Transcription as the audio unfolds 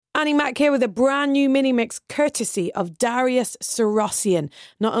Annie Mac here with a brand new mini mix courtesy of Darius Syrossian.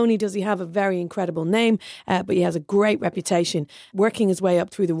 Not only does he have a very incredible name, but he has a great reputation, working his way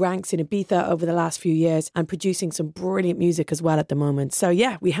up through the ranks in Ibiza over the last few years and producing some brilliant music as well at the moment. So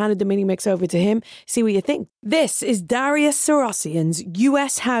yeah, we handed the mini mix over to him. See what you think. This is Darius Syrossian's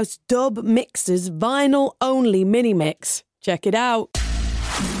US House Dub Mixers vinyl only mini mix. Check it out.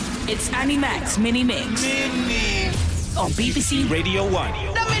 It's Annie Mac's mini mix on BBC Radio 1.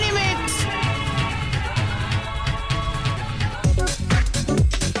 The mini mix.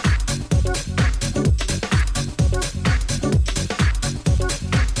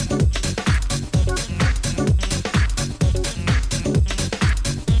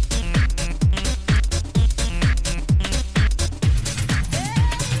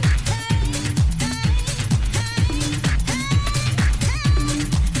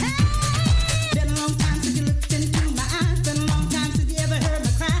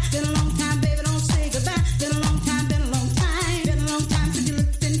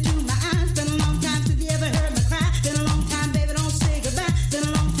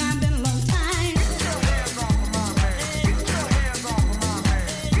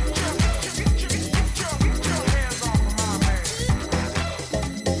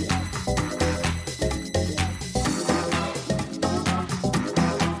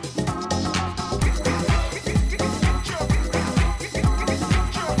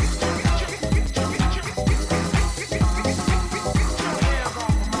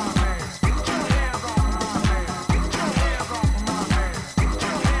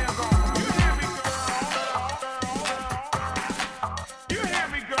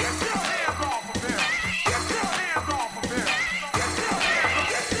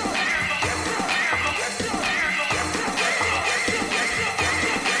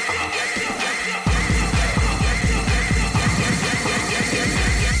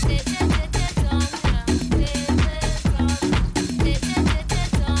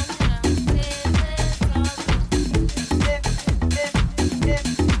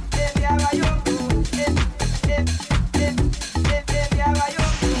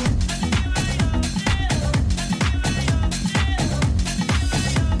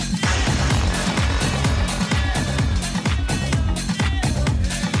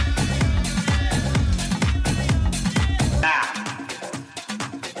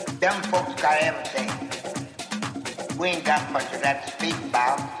 Them folks got everything. We ain't got much of that to speak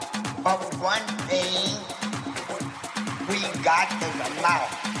about. But one thing we got is a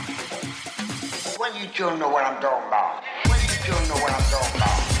mouth. When you children know what I'm talking about? When you children know what I'm talking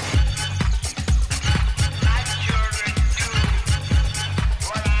about?